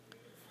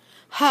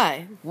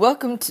Hi,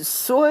 welcome to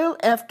Soil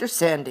After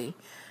Sandy.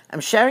 I'm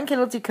Sharon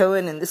Kennedy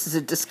Cohen, and this is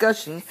a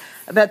discussion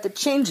about the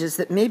changes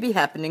that may be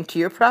happening to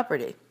your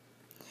property.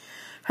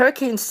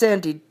 Hurricane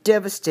Sandy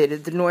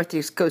devastated the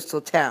northeast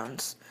coastal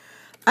towns.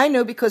 I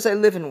know because I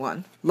live in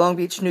one, Long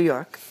Beach, New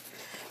York.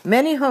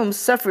 Many homes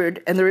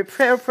suffered, and the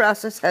repair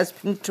process has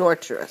been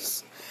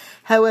torturous.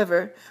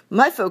 However,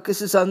 my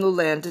focus is on the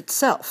land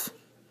itself.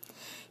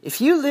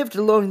 If you lived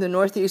along the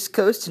northeast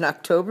coast in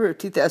October of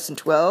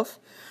 2012,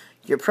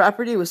 your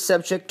property was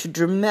subject to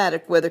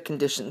dramatic weather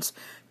conditions,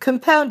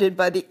 compounded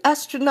by the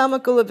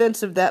astronomical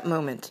events of that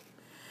moment.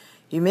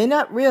 You may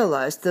not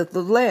realize that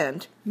the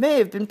land may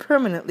have been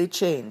permanently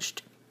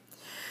changed.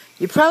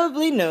 You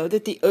probably know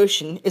that the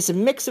ocean is a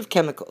mix of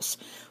chemicals,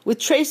 with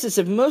traces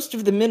of most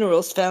of the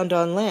minerals found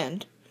on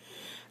land.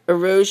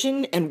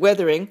 Erosion and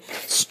weathering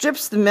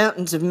strips the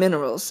mountains of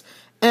minerals,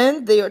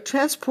 and they are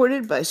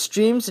transported by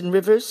streams and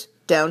rivers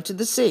down to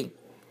the sea.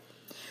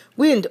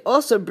 Wind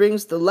also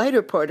brings the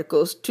lighter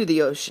particles to the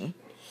ocean.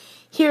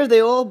 Here they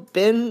all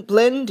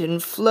blend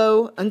and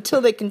flow until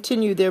they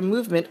continue their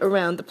movement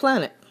around the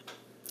planet.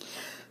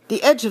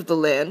 The edge of the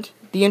land,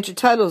 the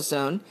intertidal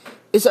zone,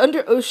 is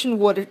under ocean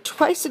water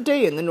twice a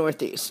day in the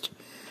Northeast.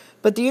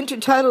 But the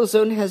intertidal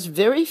zone has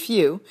very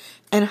few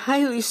and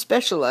highly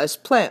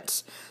specialized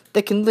plants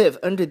that can live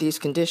under these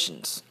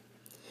conditions.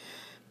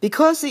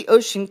 Because the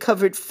ocean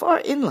covered far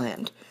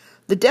inland,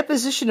 the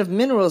deposition of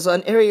minerals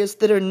on areas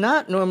that are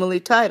not normally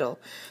tidal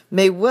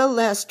may well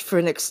last for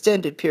an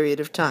extended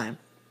period of time.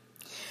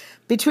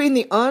 Between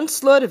the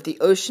onslaught of the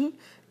ocean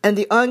and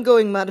the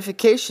ongoing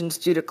modifications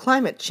due to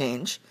climate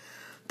change,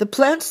 the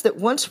plants that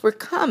once were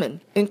common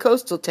in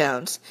coastal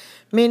towns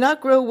may not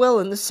grow well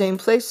in the same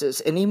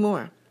places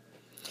anymore.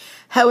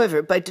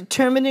 However, by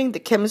determining the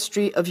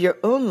chemistry of your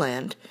own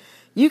land,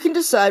 you can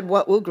decide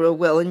what will grow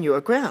well in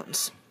your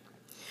grounds.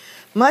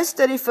 My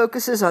study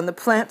focuses on the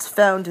plants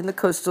found in the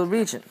coastal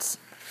regions.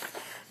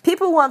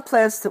 People want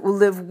plants that will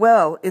live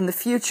well in the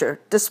future,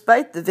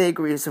 despite the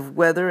vagaries of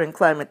weather and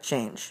climate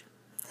change.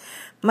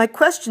 My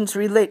questions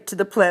relate to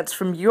the plants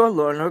from your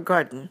lawn or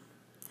garden.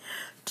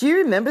 Do you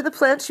remember the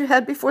plants you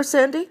had before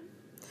Sandy?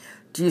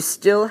 Do you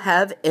still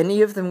have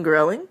any of them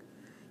growing?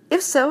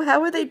 If so,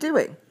 how are they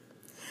doing?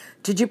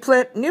 Did you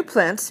plant new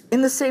plants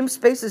in the same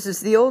spaces as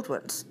the old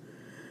ones?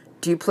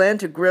 Do you plan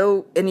to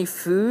grow any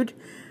food?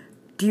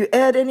 Do you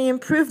add any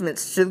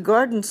improvements to the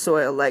garden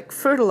soil like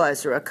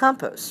fertilizer or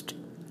compost?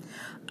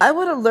 I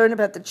want to learn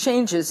about the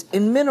changes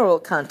in mineral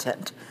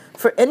content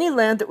for any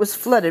land that was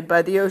flooded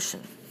by the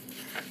ocean.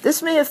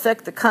 This may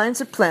affect the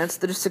kinds of plants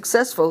that are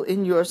successful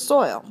in your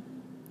soil.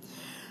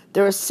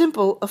 There are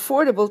simple,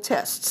 affordable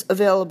tests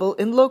available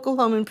in local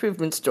home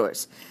improvement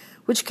stores,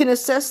 which can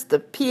assess the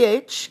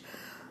pH,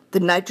 the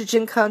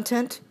nitrogen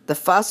content, the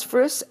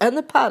phosphorus, and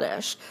the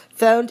potash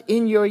found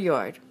in your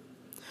yard.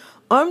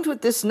 Armed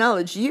with this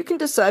knowledge, you can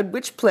decide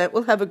which plant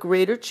will have a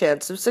greater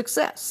chance of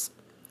success.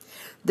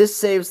 This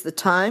saves the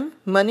time,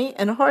 money,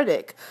 and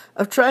heartache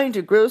of trying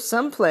to grow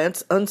some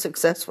plants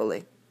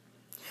unsuccessfully.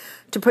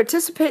 To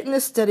participate in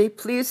this study,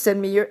 please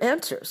send me your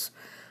answers.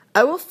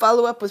 I will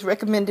follow up with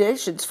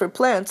recommendations for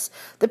plants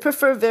that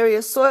prefer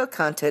various soil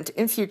content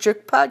in future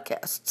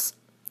podcasts.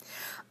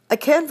 I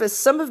canvassed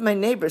some of my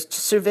neighbors to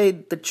survey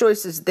the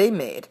choices they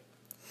made.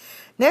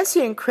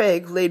 Nancy and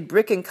Craig laid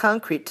brick and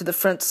concrete to the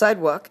front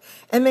sidewalk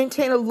and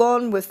maintain a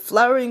lawn with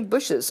flowering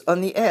bushes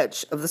on the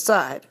edge of the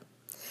side.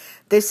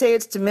 They say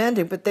it's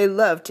demanding, but they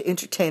love to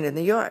entertain in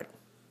the yard.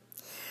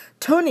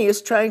 Tony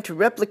is trying to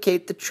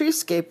replicate the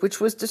treescape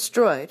which was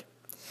destroyed.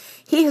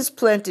 He has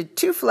planted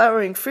 2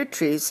 flowering fruit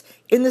trees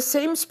in the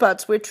same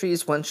spots where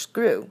trees once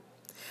grew.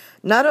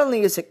 Not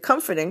only is it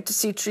comforting to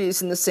see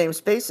trees in the same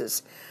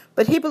spaces,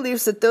 but he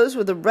believes that those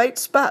were the right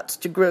spots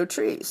to grow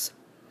trees.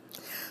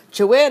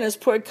 Joanne has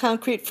poured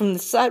concrete from the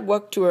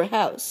sidewalk to her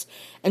house,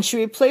 and she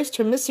replaced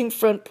her missing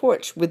front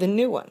porch with a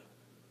new one.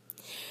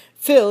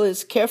 Phil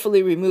is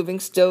carefully removing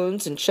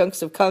stones and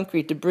chunks of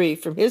concrete debris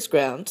from his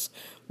grounds,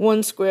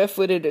 1 square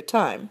foot at a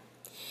time.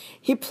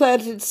 He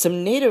planted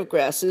some native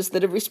grasses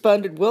that have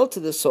responded well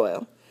to the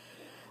soil.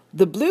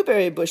 The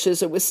blueberry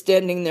bushes are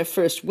withstanding their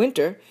first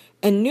winter,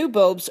 and new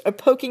bulbs are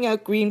poking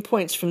out green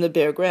points from the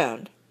bare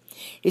ground.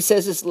 He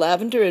says his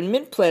lavender and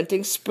mint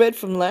plantings spread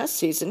from last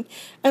season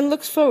and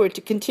looks forward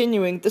to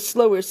continuing the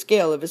slower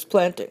scale of his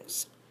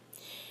plantings.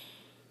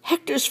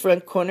 Hector's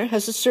front corner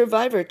has a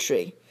survivor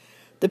tree.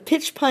 The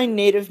pitch pine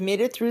native made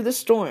it through the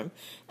storm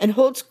and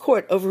holds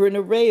court over an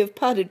array of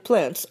potted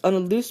plants on a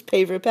loose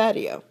paver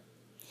patio.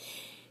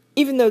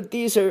 Even though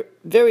these are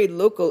very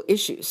local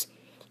issues,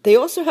 they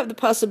also have the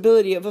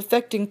possibility of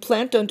affecting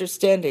plant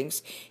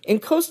understandings in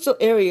coastal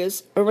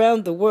areas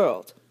around the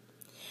world.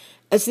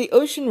 As the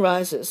ocean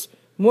rises,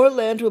 more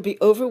land will be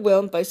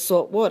overwhelmed by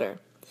salt water.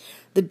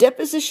 The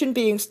deposition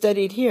being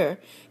studied here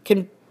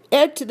can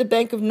add to the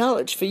bank of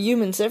knowledge for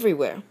humans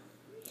everywhere.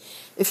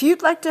 If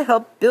you'd like to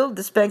help build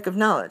this bank of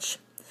knowledge,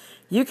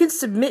 you can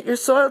submit your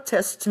soil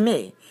tests to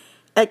me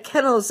at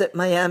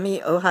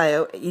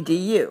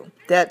kennels@miamiohio.edu.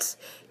 That's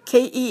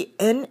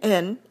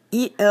KENNELS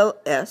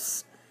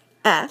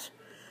at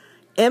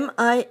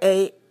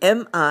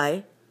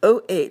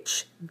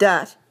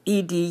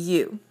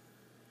miamioh.edu.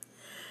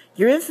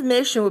 Your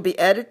information will be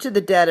added to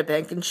the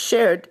databank and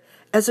shared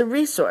as a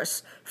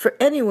resource for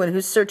anyone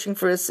who's searching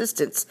for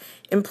assistance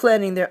in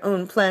planting their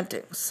own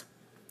plantings.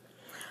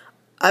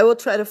 I will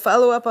try to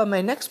follow up on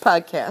my next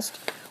podcast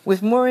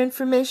with more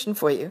information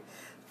for you.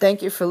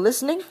 Thank you for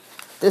listening.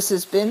 This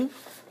has been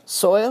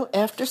Soil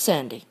After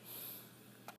Sandy.